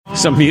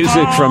some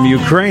music from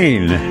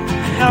Ukraine.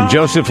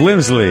 Joseph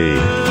Lindsley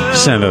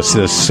sent us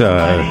this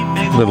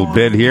little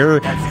bit here.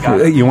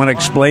 You want to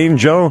explain,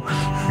 Joe?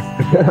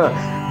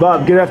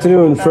 Bob, good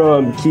afternoon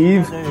from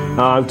Kyiv.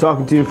 I'm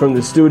talking to you from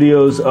the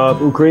studios of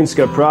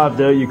Ukrainska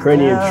Pravda,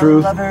 Ukrainian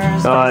Truth,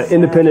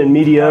 independent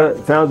media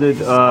founded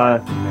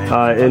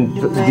in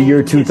the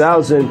year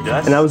 2000.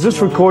 And I was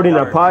just recording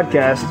a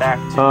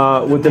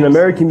podcast with an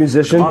American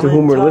musician to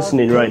whom we're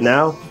listening right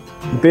now,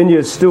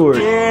 Binya Stewart.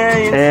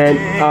 And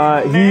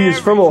he is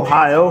from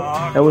Ohio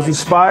and was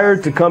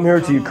inspired to come here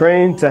to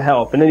Ukraine to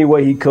help in any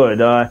way he could.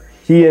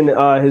 He and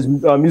his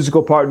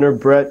musical partner,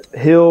 Brett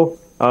Hill,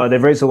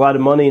 they've raised a lot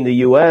of money in the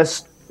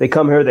U.S. They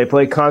come here, they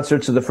play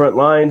concerts to the front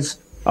lines,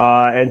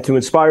 and to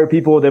inspire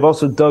people. They've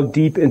also dug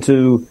deep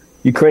into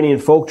Ukrainian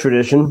folk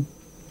tradition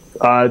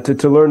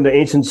to learn the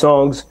ancient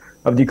songs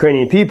of the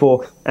Ukrainian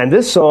people. And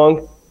this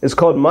song is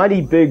called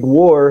Mighty Big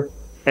War,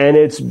 and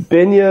it's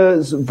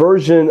Binya's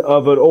version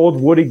of an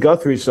old Woody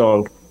Guthrie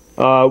song.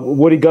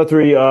 Woody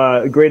Guthrie,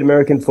 a great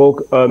American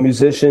folk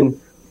musician,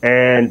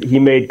 and he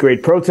made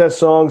great protest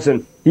songs,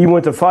 and he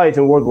went to fight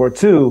in World War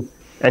II,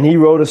 and he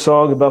wrote a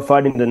song about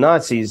fighting the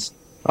Nazis.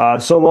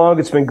 So long,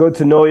 it's been good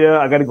to know you.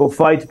 I got to go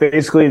fight,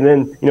 basically, and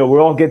then we'll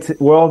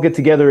all get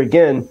together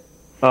again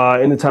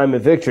in the time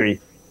of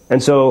victory.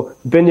 And so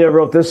Binya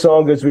wrote this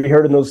song, as we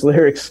heard in those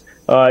lyrics,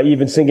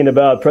 even singing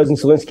about President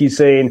Zelensky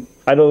saying,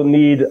 "I don't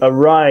need a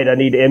ride, I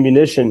need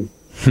ammunition."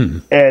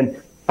 And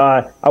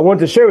I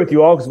wanted to share with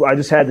you all, because I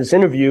just had this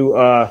interview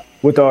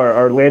with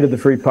our Land of the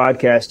Free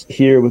podcast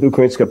here with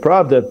Ukrainska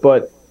Pravda,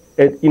 but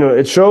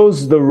it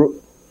shows the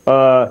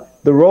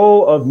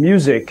role of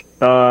music.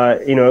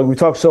 We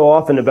talk so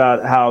often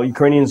about how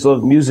Ukrainians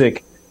love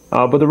music,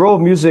 but the role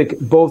of music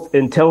both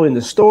in telling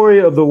the story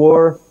of the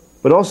war,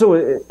 but also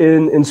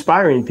in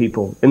inspiring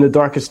people in the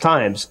darkest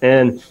times.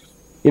 And,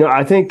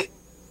 I think,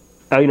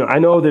 I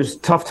know there's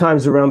tough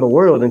times around the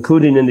world,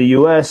 including in the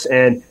U.S.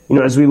 And,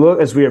 as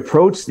we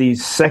approach the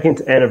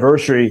second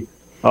anniversary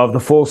of the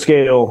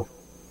full-scale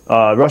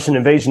Russian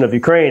invasion of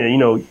Ukraine,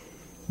 and,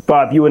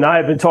 Bob, you and I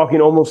have been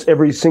talking almost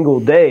every single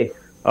day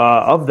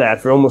of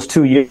that for almost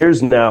 2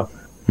 years now.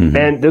 Mm-hmm.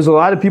 And there's a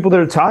lot of people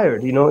that are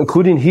tired,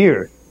 including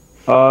here.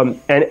 And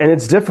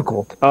it's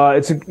difficult.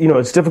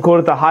 It's difficult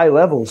at the high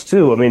levels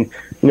too. I mean,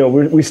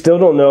 we still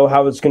don't know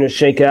how it's going to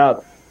shake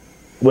out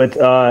with,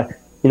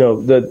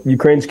 the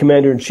Ukraine's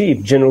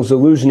commander-in-chief, General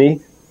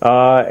Zaluzhny,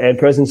 and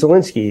President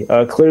Zelensky.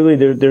 Clearly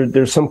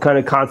there's some kind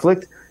of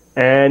conflict,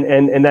 and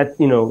that,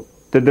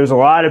 that there's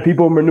a lot of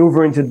people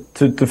maneuvering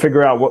to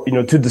figure out what,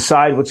 to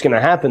decide what's going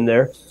to happen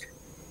there.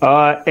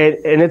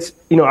 And it's,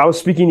 I was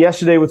speaking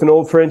yesterday with an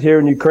old friend here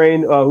in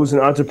Ukraine, who's an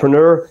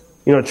entrepreneur,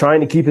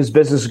 trying to keep his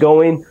business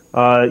going,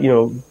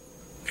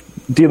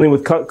 dealing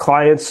with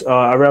clients,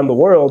 around the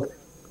world.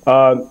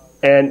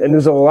 And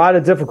there's a lot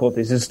of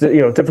difficulties. It's,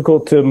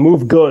 difficult to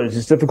move goods.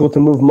 It's difficult to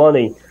move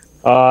money.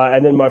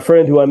 And then my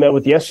friend who I met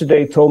with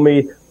yesterday told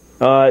me,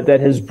 that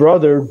his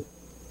brother,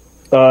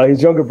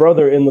 his younger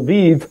brother in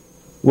Lviv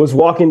was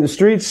walking the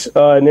streets,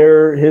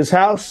 near his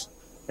house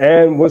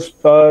and was,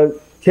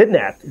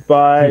 kidnapped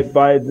by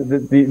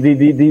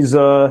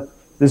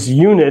this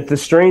unit, the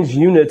strange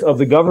unit of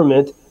the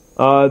government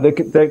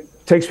that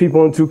takes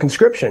people into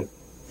conscription.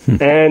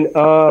 And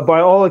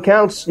by all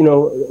accounts,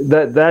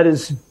 they're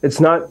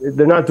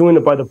not doing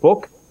it by the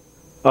book.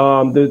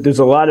 There's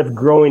a lot of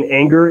growing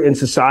anger in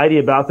society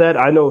about that.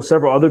 I know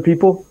several other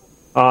people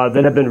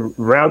that have been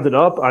rounded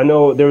up. I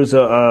know there was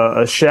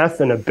a chef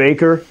and a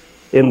baker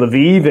in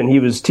Lviv, and he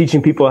was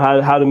teaching people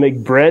how to make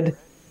bread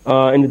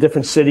in a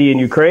different city in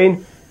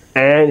Ukraine.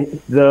 And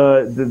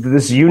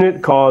this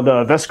unit called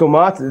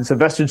Veskomat, it's a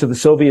vestige of the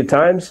Soviet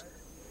times,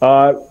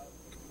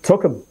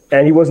 took him,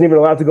 and he wasn't even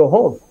allowed to go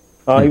home.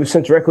 He was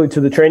sent directly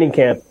to the training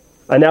camp,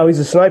 and now he's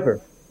a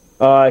sniper.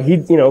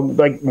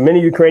 Like many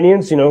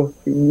Ukrainians,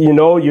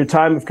 your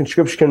time of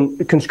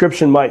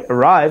conscription might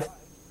arrive,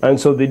 and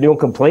so they don't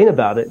complain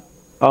about it.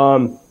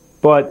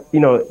 But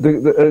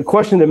the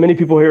question that many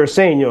people here are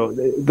saying,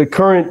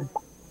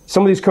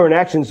 some of these current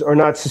actions are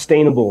not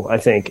sustainable, I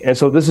think. And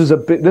so this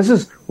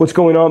is what's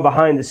going on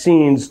behind the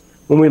scenes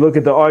when we look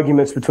at the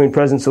arguments between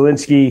President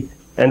Zelensky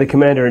and the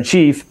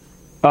commander-in-chief.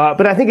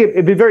 But I think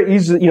it'd be very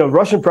easy,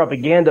 Russian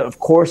propaganda, of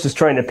course, is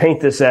trying to paint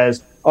this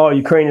as,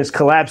 Ukraine is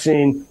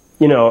collapsing,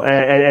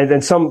 and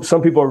then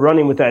some people are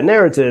running with that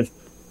narrative.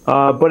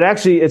 But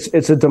actually,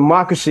 it's a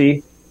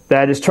democracy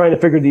that is trying to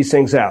figure these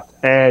things out.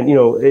 And,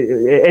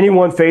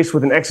 anyone faced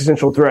with an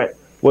existential threat,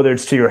 whether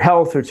it's to your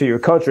health or to your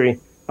country,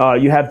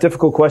 you have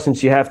difficult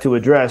questions you have to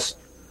address.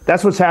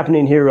 That's what's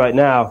happening here right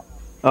now.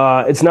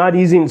 It's not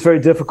easy, and it's very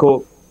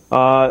difficult.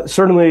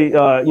 Certainly,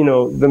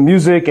 the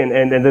music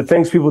and the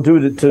things people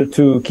do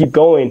to keep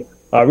going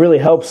really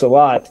helps a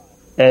lot.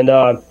 And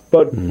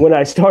but when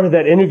I started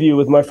that interview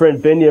with my friend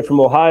Binya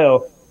from Ohio,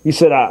 he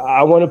said,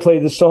 I want to play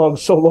this song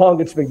so long.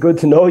 It's been good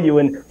to know you.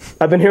 And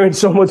I've been hearing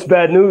so much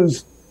bad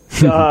news,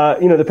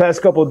 the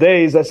past couple of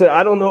days. I said,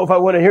 I don't know if I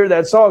want to hear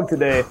that song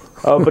today.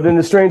 But in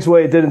a strange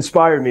way, it did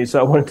inspire me. So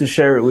I wanted to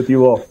share it with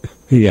you all.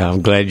 Yeah,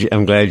 I'm glad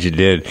you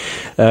did.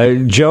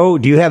 Joe,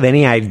 do you have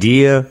any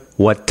idea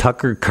what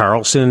Tucker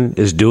Carlson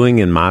is doing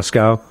in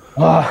Moscow?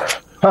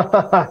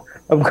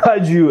 I'm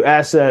glad you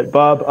asked that,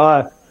 Bob.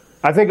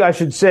 I think I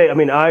should say,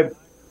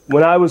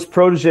 when I was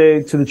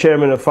protege to the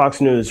chairman of Fox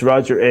News,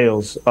 Roger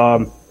Ailes,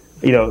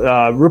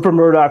 Rupert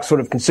Murdoch's sort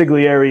of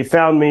consigliere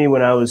found me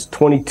when I was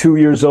 22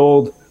 years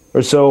old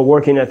or so,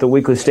 working at the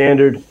Weekly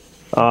Standard. It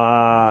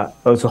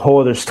was a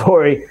whole other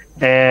story.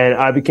 And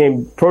I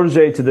became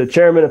protege to the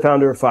chairman and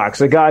founder of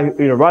Fox, a guy,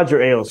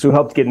 Roger Ailes, who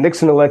helped get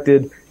Nixon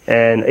elected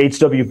and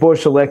H.W.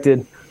 Bush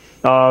elected.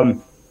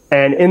 And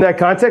in that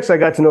context, I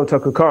got to know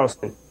Tucker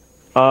Carlson.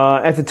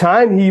 At the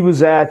time, he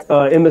was at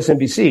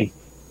MSNBC.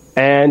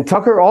 And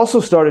Tucker also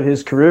started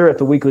his career at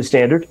the Weekly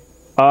Standard.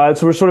 So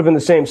we're sort of in the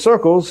same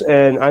circles,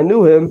 and I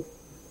knew him,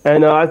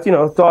 and I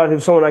thought he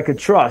was someone I could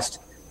trust.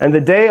 And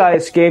the day I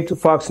escaped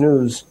Fox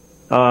News,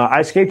 I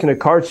escaped in a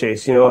car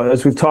chase,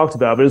 as we've talked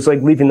about, but it was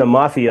like leaving the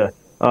mafia.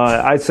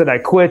 I said I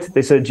quit.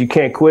 They said, you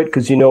can't quit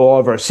because you know all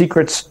of our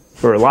secrets,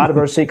 or a lot of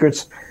our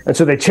secrets. And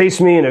so they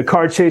chased me in a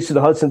car chase to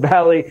the Hudson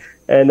Valley,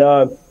 and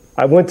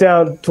I went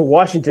down to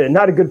Washington,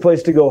 not a good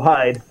place to go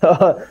hide.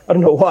 I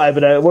don't know why,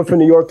 but I went from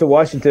New York to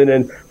Washington,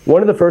 and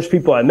one of the first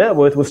people I met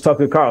with was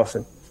Tucker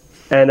Carlson.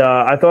 And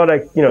I thought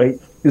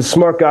he's a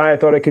smart guy. I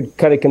thought I could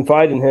kind of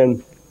confide in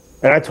him.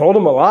 And I told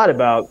him a lot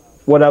about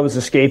what I was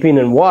escaping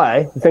and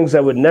why, the things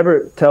I would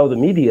never tell the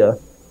media.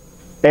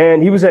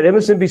 And he was at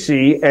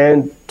MSNBC,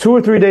 and 2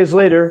 or 3 days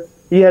later,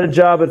 he had a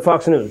job at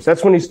Fox News.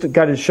 That's when he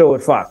got his show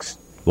at Fox.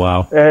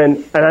 Wow.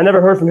 And I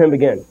never heard from him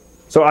again.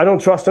 So I don't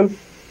trust him.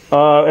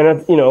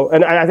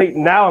 And I think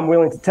now I'm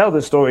willing to tell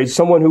this story.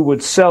 Someone who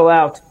would sell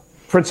out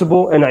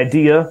principle and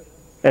idea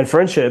and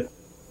friendship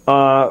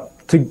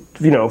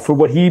for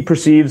what he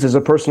perceives as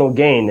a personal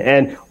gain.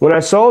 And when I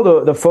saw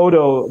the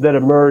photo that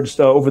emerged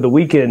over the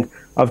weekend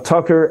of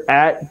Tucker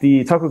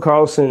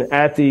Carlson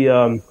at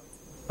the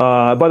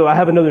by the way, I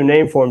have another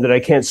name for him that I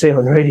can't say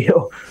on the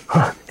radio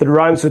that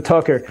rhymes with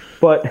Tucker.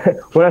 But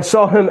when I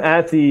saw him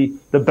at the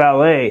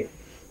ballet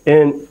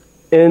in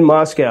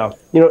Moscow,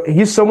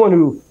 he's someone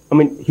who,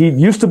 he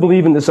used to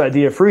believe in this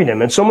idea of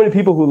freedom. And so many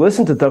people who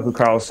listen to Tucker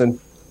Carlson,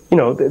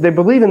 they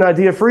believe in the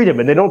idea of freedom,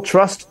 and they don't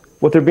trust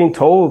what they're being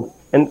told.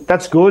 And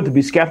that's good to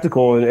be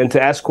skeptical and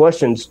to ask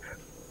questions.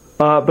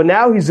 But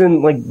now he's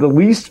in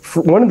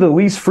one of the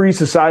least free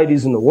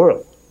societies in the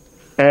world.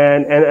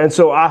 And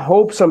so I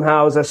hope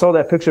somehow, as I saw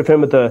that picture of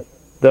him at the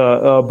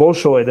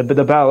Bolshoi,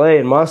 the ballet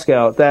in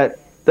Moscow,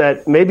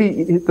 that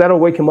maybe that'll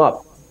wake him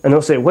up. And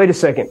he'll say, wait a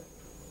second,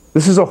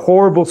 this is a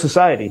horrible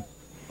society.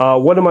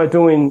 What am I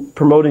doing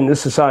promoting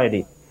this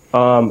society?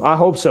 I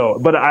hope so.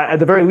 But at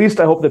the very least,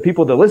 I hope that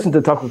people that listen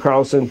to Tucker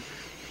Carlson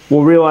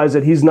will realize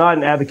that he's not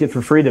an advocate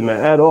for freedom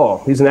at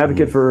all. He's an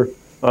advocate for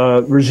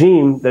a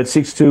regime that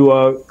seeks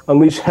to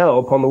unleash hell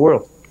upon the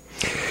world.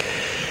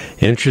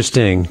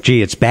 Interesting.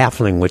 Gee, it's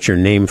baffling what your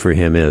name for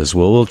him is.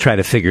 Well, we'll try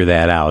to figure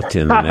that out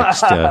in the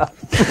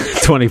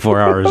next 24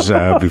 hours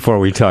before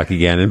we talk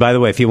again. And by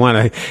the way, if you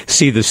want to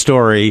see the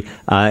story,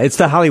 it's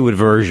the Hollywood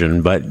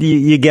version, but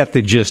you get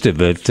the gist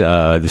of it.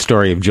 The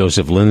story of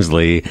Joseph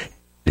Lindsley,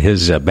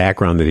 his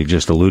background that he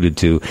just alluded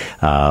to.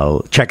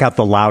 Check out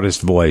The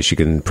Loudest Voice. You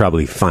can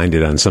probably find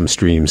it on some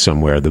stream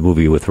somewhere. The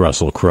movie with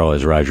Russell Crowe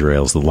as Roger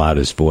Ailes, The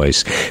Loudest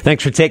Voice.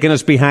 Thanks for taking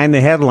us behind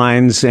the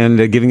headlines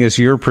and giving us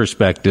your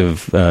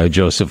perspective,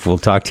 Joseph. We'll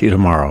talk to you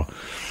tomorrow.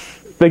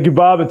 Thank you,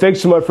 Bob, and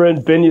thanks to my friend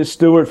Benya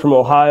Stewart from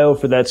Ohio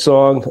for that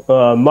song,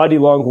 Mighty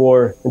Long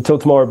War. Until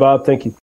tomorrow, Bob, thank you.